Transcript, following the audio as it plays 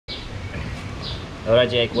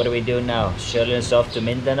Alright, Jake, what do we do now? Shuttling us off to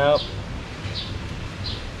Mindanao.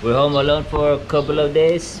 We're home alone for a couple of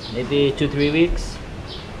days, maybe 2-3 weeks.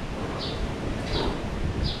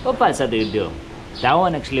 What plans do you do? That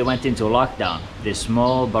one actually went into lockdown. This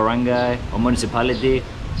small barangay or municipality,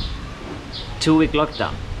 2-week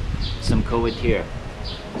lockdown. Some COVID here,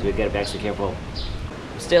 so we gotta be extra careful.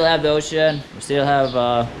 We still have the ocean, we still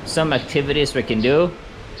have some activities we can do,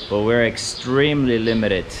 but we're extremely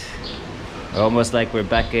limited. Almost like we're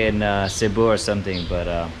back in Cebu or something, but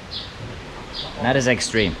not as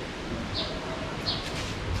extreme.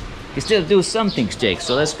 We can still do some things, Jake,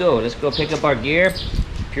 so let's go pick up our gear,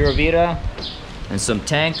 Pura Vida, and some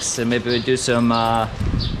tanks, and maybe we'll do some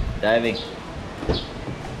diving.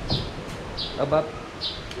 Up, up.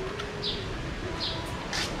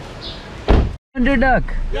 Underdog.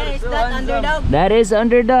 Yeah, is that Underdog? That is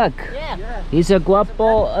Underdog. Yeah. He's a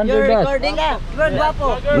guapo Underdog. You're recording ka? You're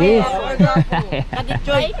guapo. Yeah.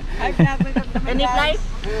 Nag-enjoy? Any flight?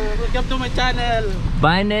 Welcome to my channel.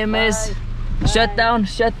 My name is Shutdown.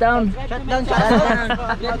 Shutdown.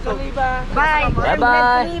 Bye.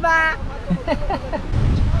 Bye-bye.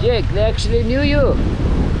 Jake, they actually knew you.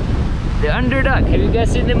 The Underdog. Have you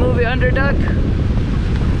guys seen the movie Underdog?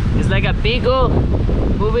 It's like a Beagle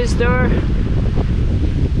movie star.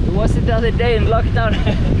 It wasn't the other day in lockdown.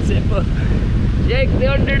 Jake, the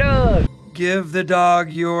Underdog. Give the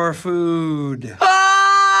dog your food.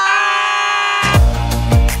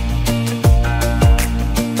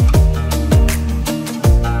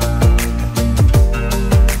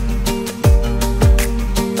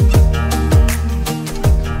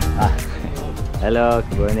 Hello,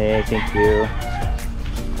 good morning, thank you.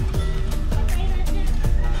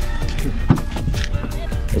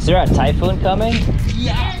 Is there a typhoon coming?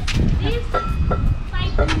 Yes, this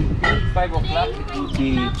 5 o'clock it will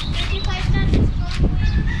be 35 knots.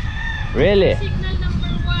 Really? Signal number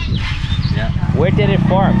 1. Yeah. Where did it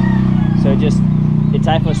form? So just the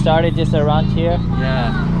typhoon started just around here?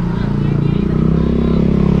 Yeah.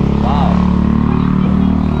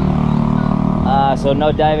 Wow. So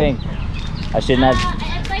no diving. I should not. I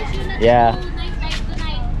advise you not Yeah. to night dive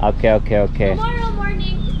tonight. Okay. Tomorrow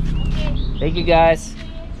morning. Okay. Thank you guys.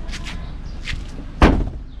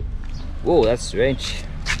 Whoa, that's strange.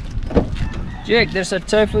 Jake, there's a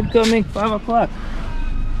typhoon coming, 5 o'clock.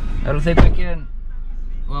 I don't think we can.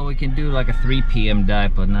 Well, we can do like a 3 p.m.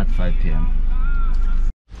 dive, but not 5 p.m.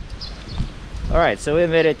 Alright, so we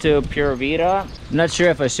made it to Pura Vida. I'm not sure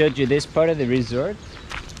if I showed you this part of the resort.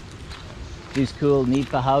 These cool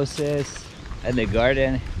nipa houses and the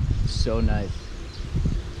garden. So nice.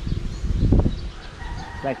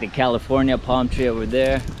 Like the California palm tree over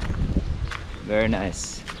there. Very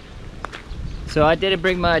nice. So I didn't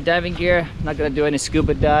bring my diving gear. I'm not gonna do any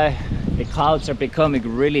scuba dive. The clouds are becoming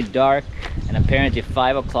really dark, and apparently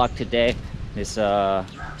 5 o'clock today is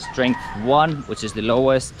strength 1, which is the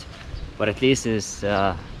lowest, but at least is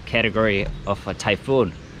category of a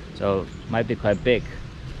typhoon, so might be quite big.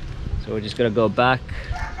 So we're just gonna go back,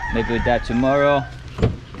 maybe with that tomorrow,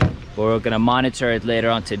 but we're gonna monitor it later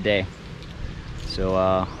on today. So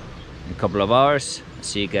in a couple of hours, I'll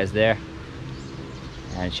see you guys there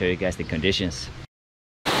and show you guys the conditions.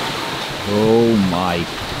 Oh my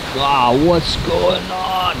god, what's going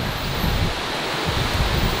on?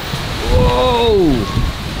 Whoa!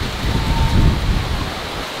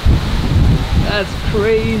 That's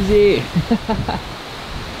crazy!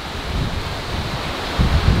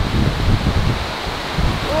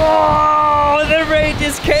 Whoa! The rain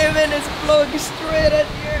just came in, it's blowing straight at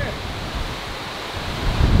here!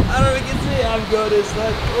 I don't know if you can see, I'm going to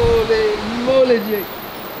start. Holy moly, Jake!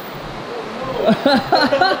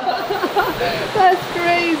 That's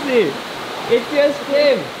crazy! It just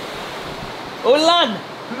came! Ulan!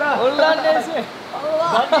 Ulan is here!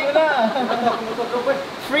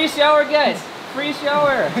 Free shower, guys! Free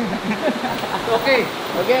shower! Okay,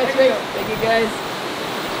 that's great. Thank you, guys.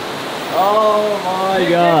 Oh my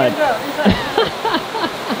god!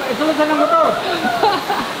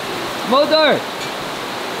 Motor!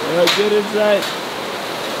 Get inside!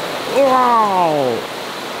 Wow!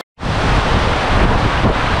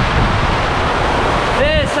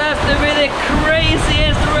 This has to be the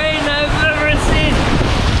craziest rain I've ever seen!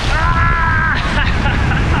 Ah!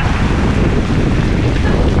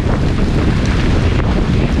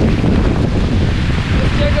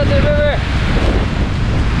 Let's check out the river!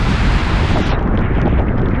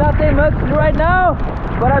 Nothing much right now,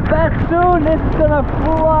 but I bet soon this is gonna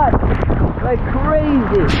flood like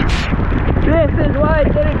crazy. This is why I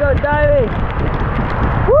didn't go diving.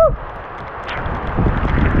 Woo!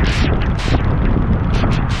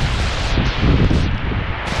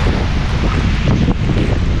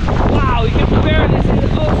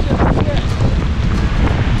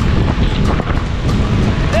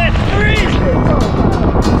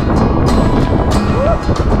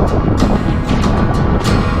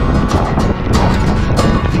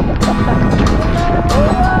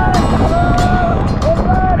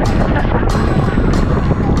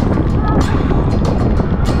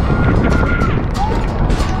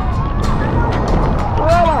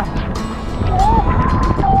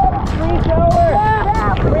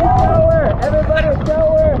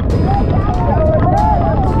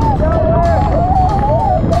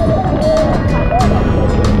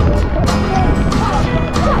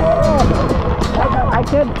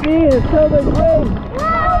 so much rain.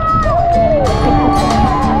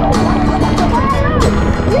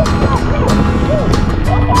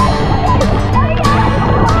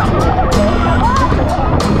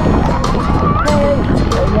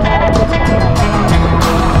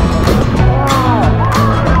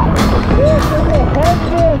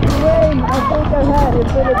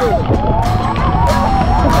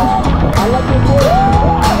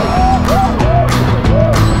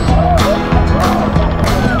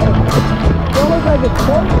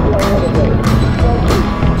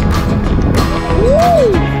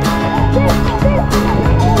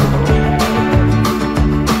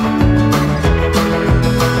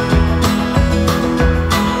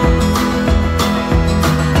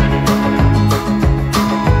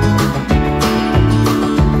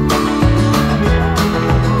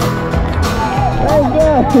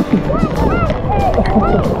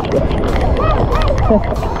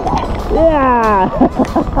 Yeah!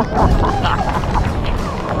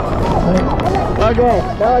 Okay,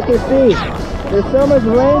 now I can see. There's so much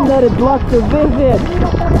rain that it blocks the vision.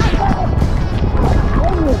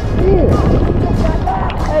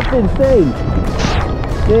 That's insane.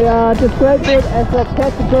 They described it as a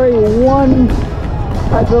category 1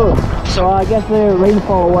 typhoon. So I guess they're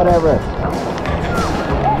rainfall or whatever.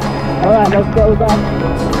 Alright, let's go back.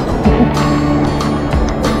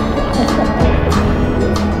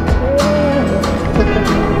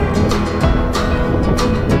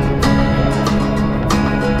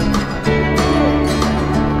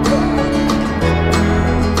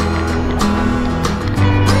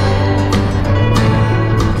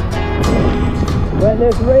 When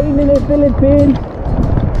there's rain in the Philippines,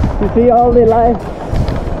 you see all the life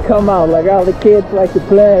come out, like all the kids like to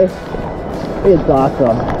play. It's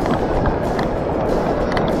awesome.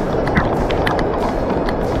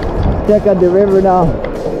 Check out the river now.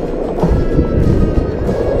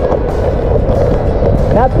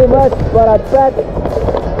 Not too much, but I bet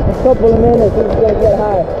a couple of minutes it's gonna get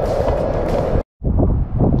high.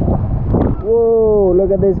 Whoa,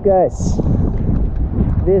 look at this, guys.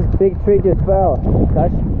 This big tree just fell.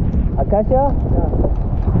 Acacia? Yeah.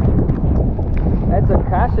 That's a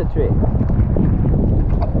acacia tree.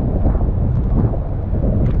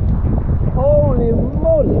 Holy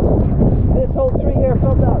moly! This whole tree here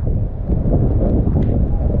fell down.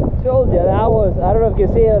 Told you that was, I don't know if you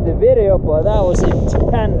can see it on the video, but that was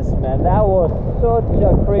intense, man. That was such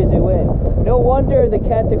a crazy wind. No wonder they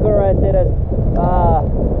categorized it as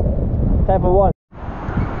type of 1.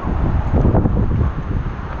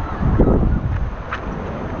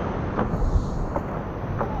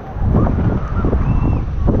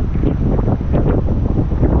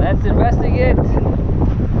 Let's investigate.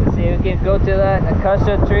 Let's see if we can go to that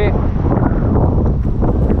acacia tree.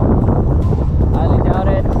 Highly doubt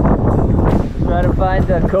it. Try to find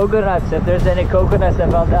the coconuts, if there's any coconuts that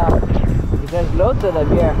fell down. There's loads of them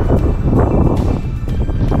here.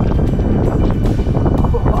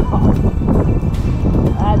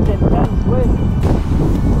 That's intense wind.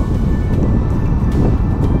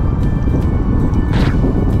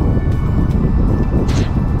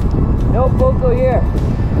 No Buko here.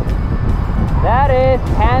 That is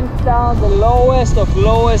hands down the lowest of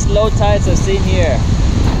lowest low tides I've seen here.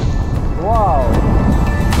 Wow.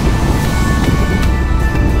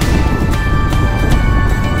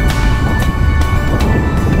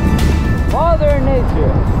 Mother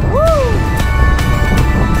Nature. Woo!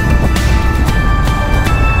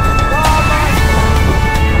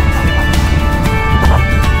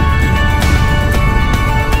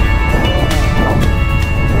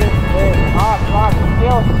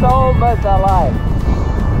 Feels so much alive.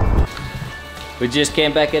 We just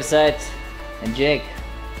came back inside, and Jake,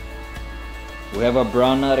 we have a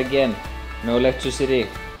brownout again. No electricity.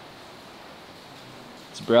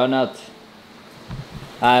 It's brownout.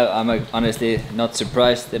 I'm honestly not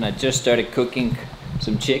surprised, and I just started cooking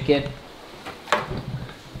some chicken.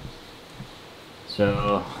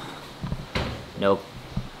 So, nope,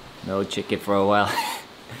 no chicken for a while.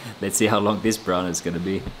 Let's see how long this brownout is gonna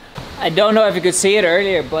be. I don't know if you could see it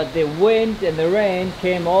earlier, but the wind and the rain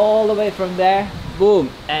came all the way from there, boom,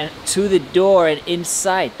 and to the door and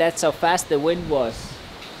inside. That's how fast the wind was.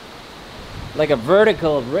 Like a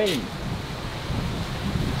vertical of rain.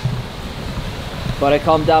 But it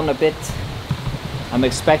calmed down a bit. I'm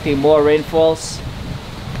expecting more rainfalls.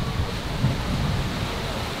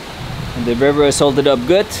 And the river is holding up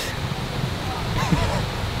good.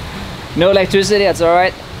 No electricity, that's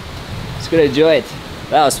alright. Just gonna enjoy it.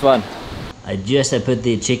 That was fun. I put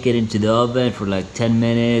the chicken into the oven for like 10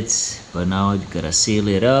 minutes, but now I gotta seal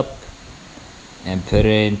it up and put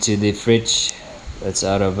it into the fridge that's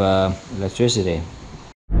out of electricity.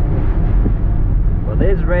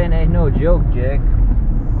 This rain ain't no joke, Jake.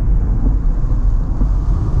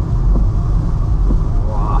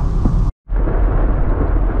 Wow.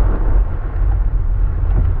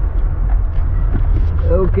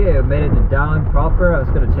 Okay, I made it to Dauin proper. I was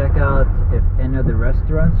gonna check out if any of the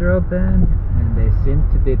restaurants are open, and they seem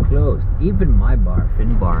to be closed. Even my bar,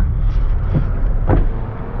 Finn Bar.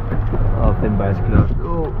 Oh, Finn Bar is closed.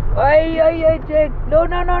 Oh, hey, Jake! No,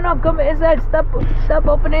 come inside! Stop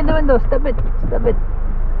opening the window! Stop it!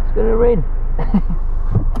 It's gonna rain.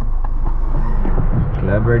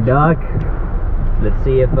 Clever dog. Let's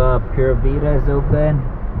see if Pure Vita is open.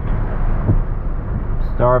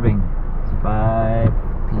 I'm starving. 5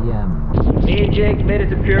 p.m. Me and Jake made it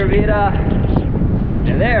to Pure Vita,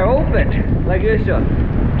 and they're open like usual.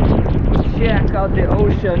 Check out the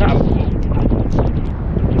ocean.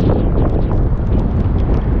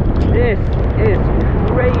 This is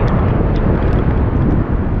crazy.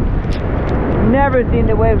 Never seen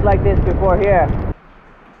the waves like this before here.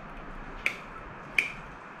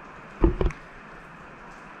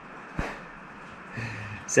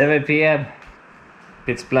 $7 p.m.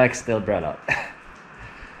 Pitch black, still bright out.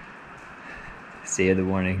 See you in the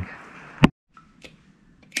morning.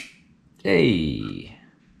 Hey!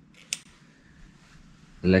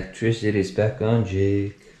 Electricity is back on,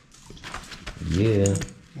 Jake. Yeah.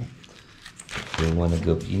 You wanna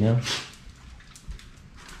go pee now?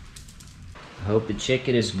 I hope the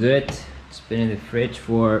chicken is good. It's been in the fridge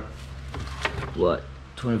for, what,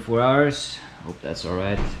 24 hours? Hope that's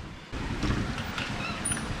alright.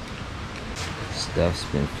 Stuff's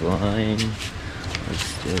been flying.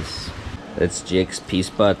 What's this? That's Jake's pee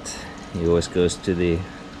spot. He always goes to the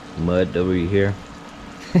mud over here.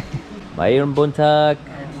 Mayroon buntag.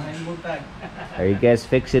 Are you guys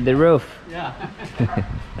fixing the roof? Yeah.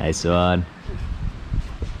 Nice one.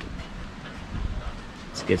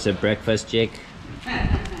 Let's get some breakfast, Jake.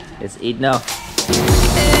 Let's eat now.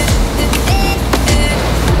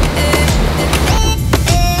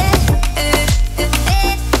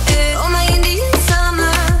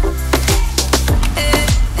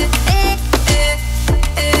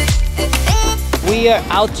 We are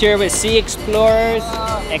out here with sea explorers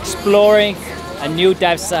exploring a new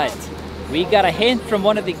dive site. We got a hint from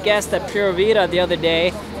one of the guests at Pure Vita the other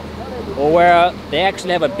day where they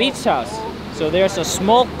actually have a beach house. So there's a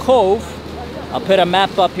small cove. I'll put a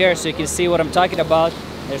map up here so you can see what I'm talking about.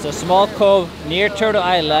 There's a small cove near Turtle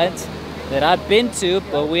Island that I've been to,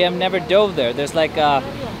 but we have never dove there. There's like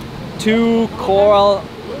 2 coral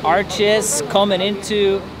arches coming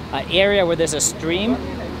into an area where there's a stream.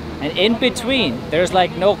 And in between, there's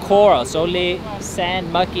like no coral, it's only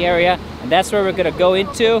sand, mucky area. And that's where we're gonna go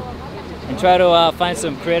into and try to find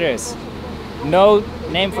some critters. No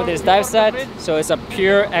name for this dive site, so it's a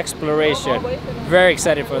pure exploration. Very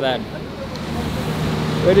excited for that.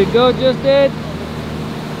 Ready to go, Justin?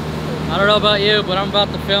 I don't know about you, but I'm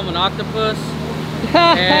about to film an octopus.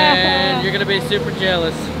 And you're gonna be super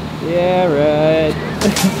jealous. Yeah, right.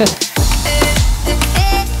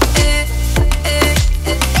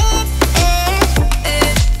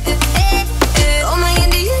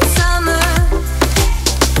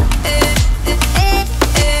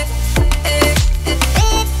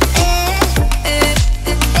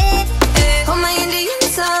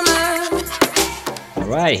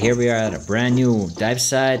 Alright, here we are at a brand new dive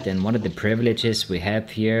site, and one of the privileges we have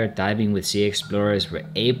here diving with sea explorers, we're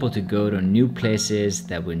able to go to new places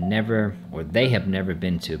that we never, or they have never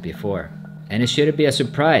been to before. And it shouldn't be a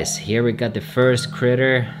surprise. Here we got the first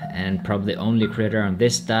critter, and probably the only critter on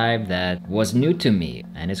this dive that was new to me,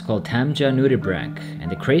 and it's called Tamja nudibranch.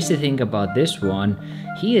 And the crazy thing about this one,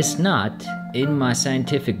 he is not in my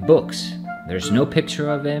scientific books. There's no picture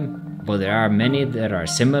of him, but there are many that are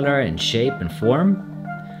similar in shape and form.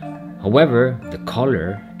 However, the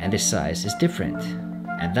color and the size is different.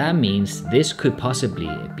 And that means this could possibly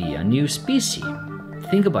be a new species.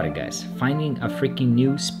 Think about it, guys, finding a freaking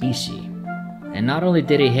new species. And not only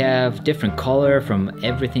did he have different color from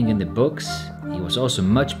everything in the books, he was also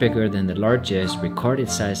much bigger than the largest recorded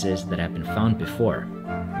sizes that have been found before.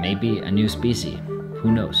 Maybe a new species, who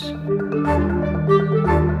knows?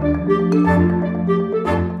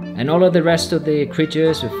 And all of the rest of the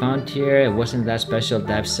creatures we found here, it wasn't that special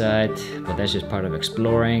dive site, but that's just part of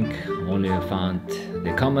exploring. Only we found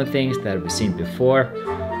the common things that we've seen before.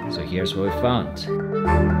 So here's what we found.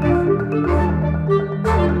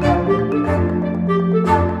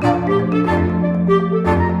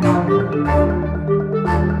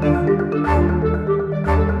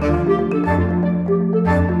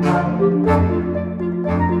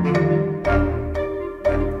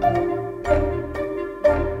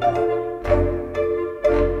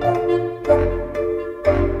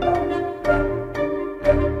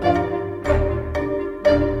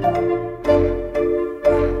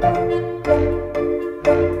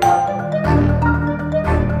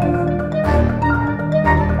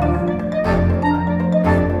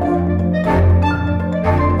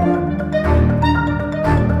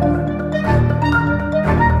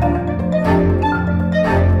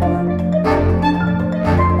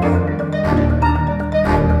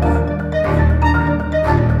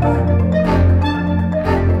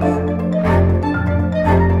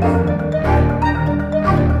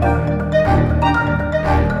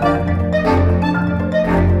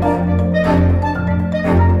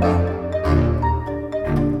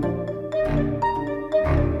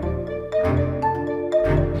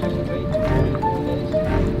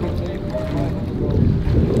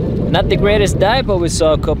 Not the greatest dive, but we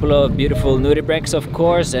saw a couple of beautiful nudibranchs, of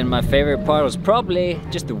course, and my favorite part was probably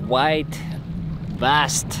just the white,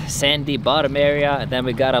 vast, sandy bottom area. And then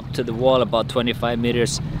we got up to the wall about 25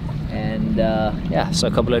 meters, and yeah, saw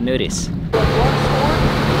a couple of nudies.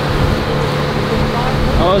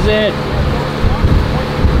 How was it?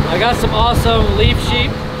 I got some awesome leaf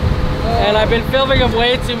sheep, and I've been filming them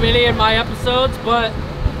way too many in my episodes, but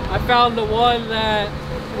I found the one that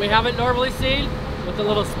we haven't normally seen with the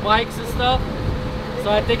little spikes and stuff.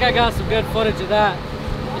 So I think I got some good footage of that.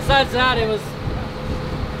 Besides that, it was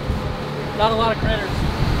not a lot of critters.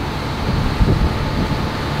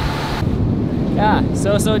 Yeah,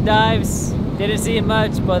 so dives. Didn't see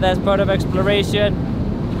much, but that's part of exploration.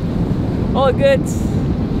 All good.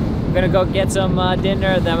 I'm gonna go get some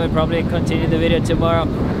dinner, then we'll probably continue the video tomorrow.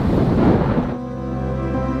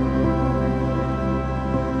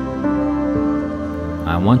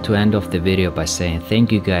 I want to end off the video by saying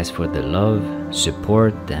thank you guys for the love,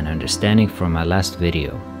 support, and understanding from my last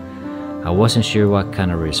video. I wasn't sure what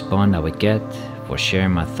kind of response I would get for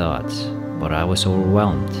sharing my thoughts, but I was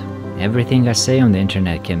overwhelmed. Everything I say on the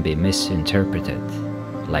internet can be misinterpreted,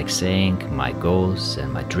 like saying my goals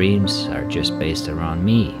and my dreams are just based around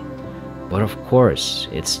me. But of course,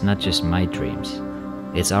 it's not just my dreams,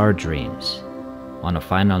 it's our dreams. On a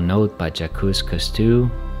final note by Jacques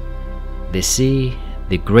Cousteau, the sea,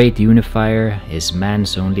 the great unifier, is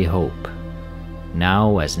man's only hope.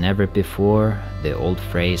 Now, as never before, the old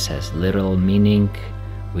phrase has little meaning.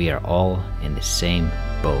 We are all in the same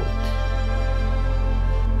boat.